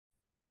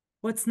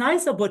what's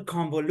nice about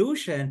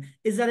convolution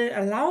is that it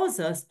allows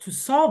us to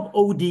solve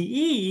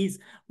ODEs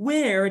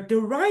where the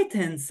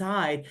right-hand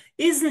side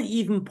isn't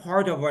even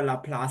part of our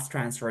Laplace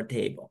transfer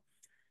table.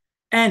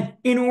 And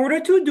in order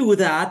to do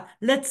that,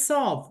 let's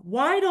solve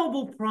y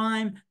double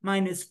prime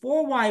minus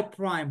 4y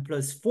prime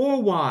plus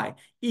 4y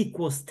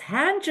equals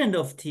tangent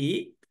of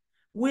t,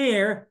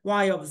 where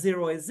y of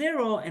 0 is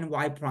 0 and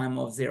y prime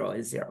of 0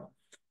 is 0.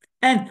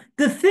 And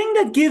the thing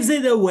that gives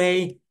it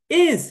away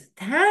is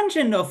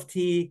tangent of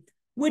t,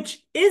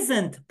 which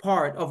isn't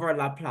part of our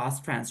Laplace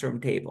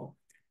transform table.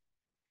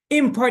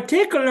 In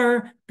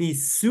particular, be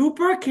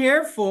super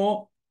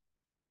careful.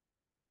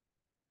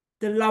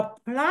 The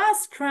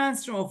Laplace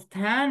transform of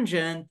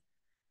tangent,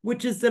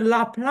 which is the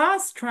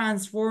Laplace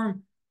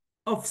transform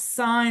of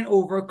sine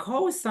over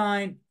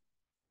cosine,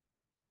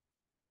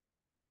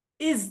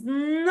 is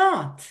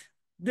not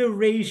the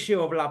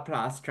ratio of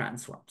Laplace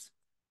transforms.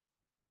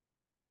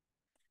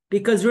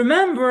 Because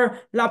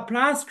remember,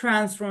 Laplace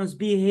transforms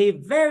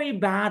behave very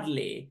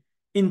badly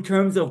in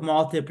terms of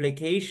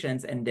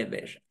multiplications and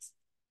divisions.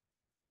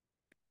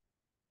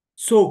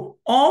 So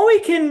all we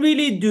can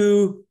really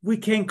do, we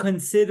can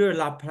consider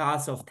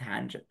Laplace of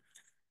tangent,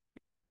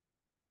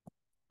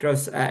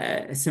 just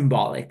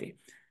symbolically.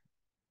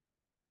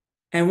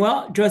 And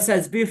well, just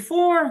as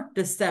before,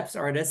 the steps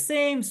are the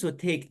same. So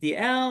take the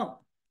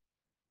L,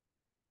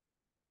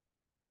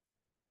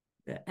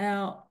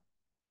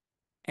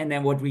 and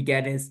then what we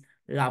get is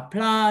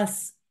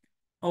Laplace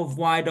of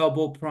y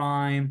double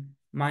prime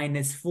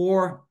minus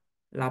 4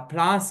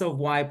 Laplace of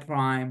y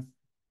prime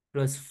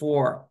plus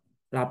 4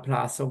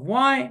 Laplace of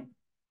y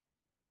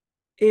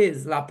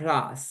is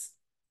Laplace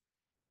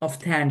of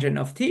tangent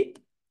of t.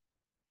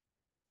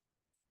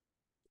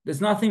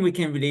 There's nothing we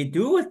can really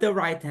do with the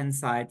right-hand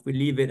side. We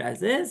leave it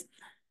as is.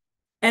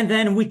 And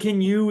then we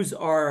can use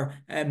our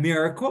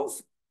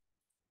miracles.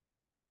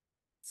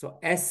 So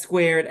s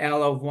squared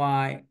L of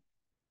y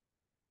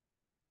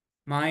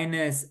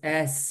minus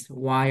s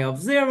y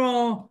of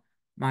 0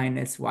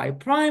 minus y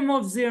prime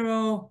of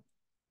 0,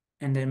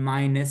 and then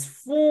minus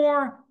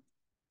 4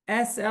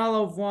 SL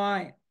of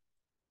y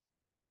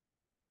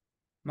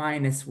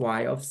minus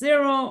y of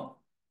 0,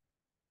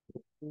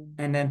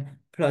 and then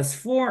plus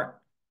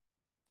 4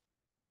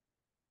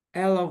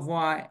 L of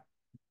y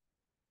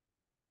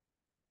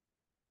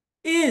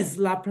is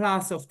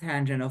Laplace of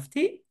tangent of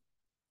t.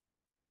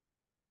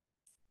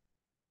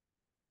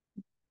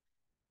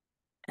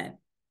 And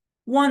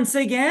once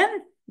again,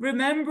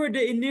 remember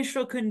the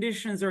initial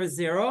conditions are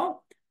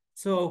 0.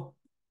 So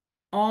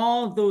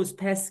all those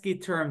pesky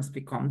terms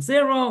become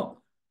 0.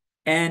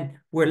 And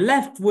we're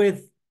left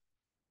with,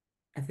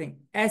 I think,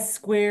 s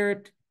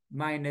squared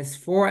minus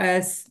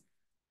 4s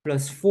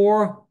plus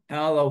 4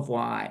 L of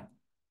y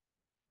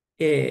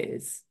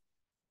is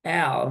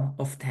L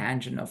of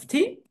tangent of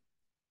t.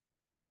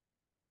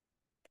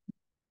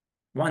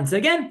 Once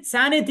again,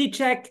 sanity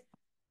check.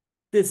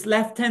 This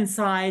left-hand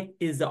side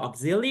is the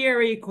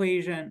auxiliary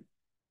equation.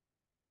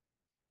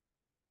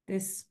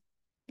 This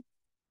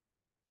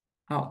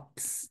aux.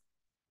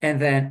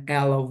 And then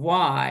L of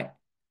y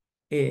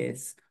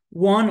is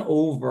 1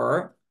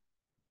 over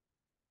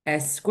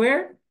s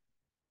squared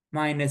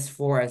minus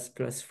 4s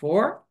plus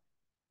 4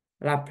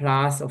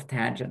 Laplace of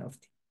tangent of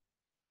t.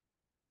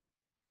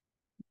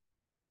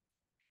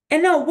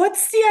 And now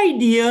what's the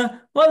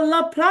idea? Well,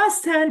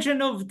 Laplace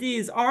tangent of t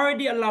is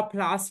already a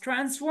Laplace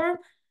transform.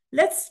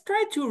 Let's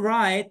try to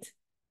write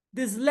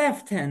this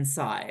left-hand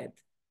side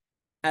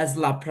as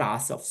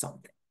Laplace of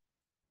something.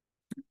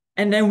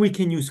 And then we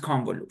can use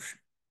convolution.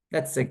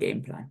 That's the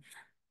game plan.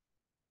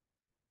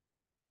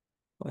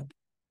 But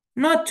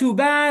not too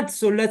bad.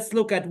 So let's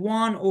look at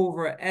 1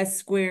 over s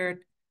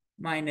squared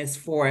minus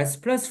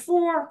 4s plus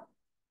 4.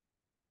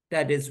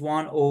 That is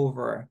 1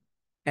 over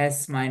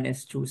s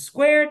minus 2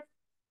 squared.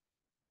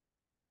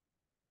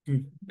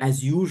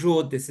 As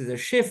usual, this is a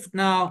shift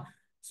now.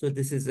 So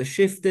this is a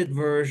shifted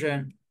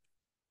version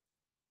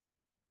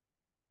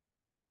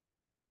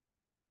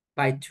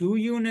by 2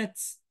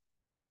 units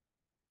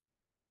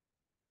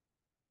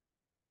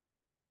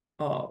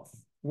of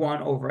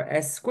 1 over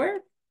s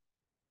squared,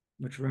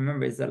 which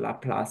remember is the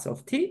Laplace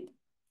of t.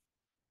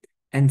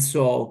 And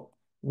so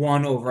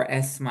 1 over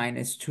s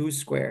minus 2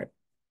 squared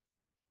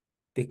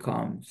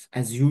becomes,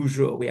 as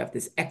usual, we have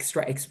this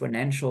extra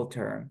exponential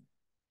term.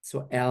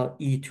 So L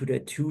e to the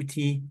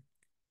 2t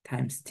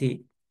times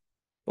t.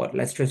 But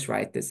let's just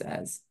write this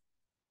as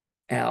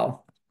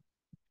L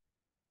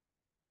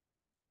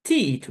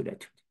t to the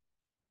 2t.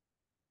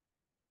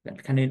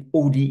 That kind of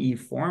ODE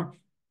form.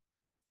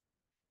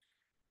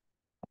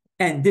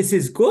 And this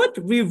is good.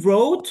 We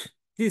wrote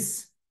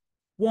this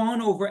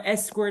 1 over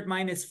s squared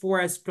minus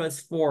 4s plus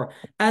 4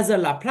 as a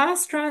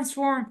Laplace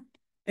transform.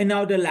 And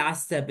now the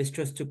last step is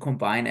just to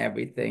combine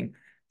everything.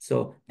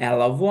 So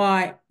L of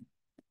y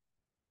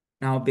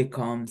now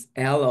becomes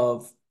L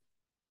of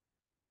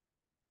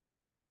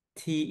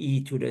t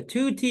e to the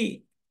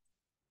 2t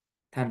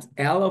times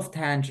L of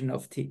tangent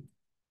of t.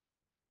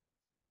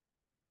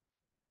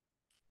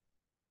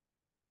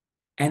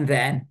 And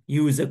then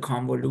use a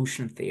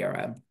convolution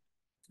theorem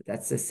So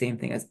that's the same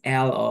thing as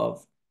L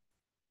of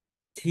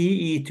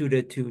TE to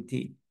the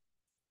 2T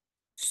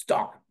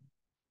star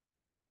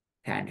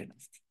tangent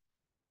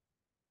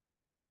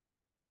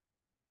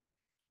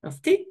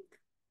of T.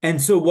 And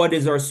so what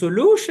is our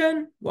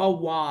solution? Well,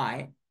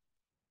 Y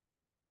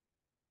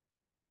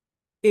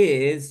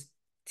is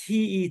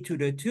TE to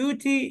the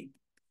 2T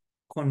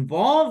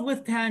convolved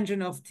with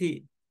tangent of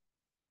T.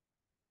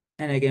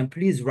 And again,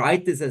 please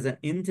write this as an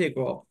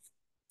integral.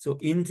 So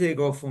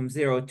integral from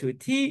 0 to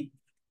T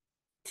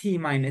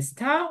minus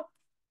tau,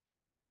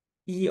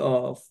 E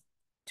of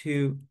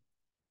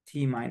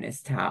 2T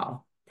minus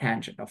tau,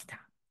 tangent of tau,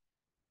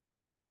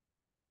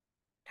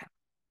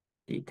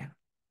 d tau.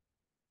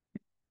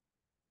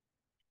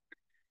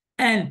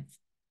 And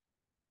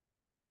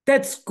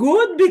that's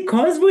good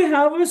because we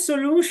have a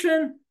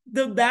solution.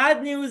 The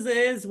bad news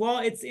is, well,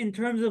 it's in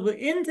terms of the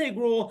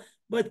integral,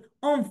 but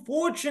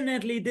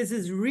unfortunately, this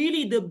is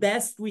really the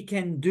best we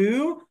can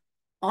do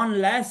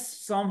unless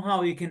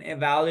somehow you can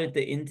evaluate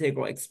the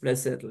integral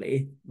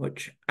explicitly,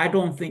 which I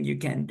don't think you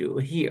can do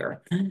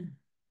here.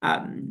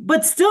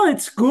 But still,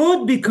 it's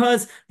good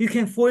because you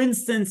can, for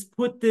instance,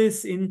 put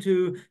this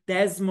into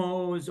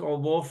Desmos or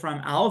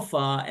Wolfram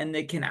Alpha, and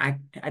they can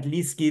at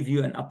least give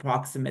you an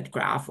approximate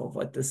graph of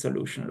what the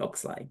solution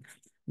looks like,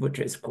 which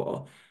is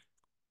cool.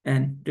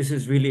 And this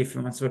is really, if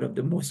you want, sort of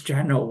the most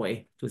general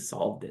way to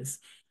solve this,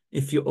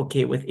 if you're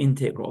okay with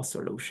integral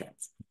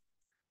solutions.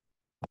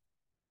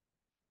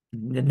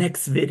 In the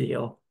next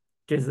video,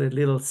 there's a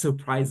little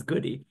surprise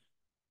goodie.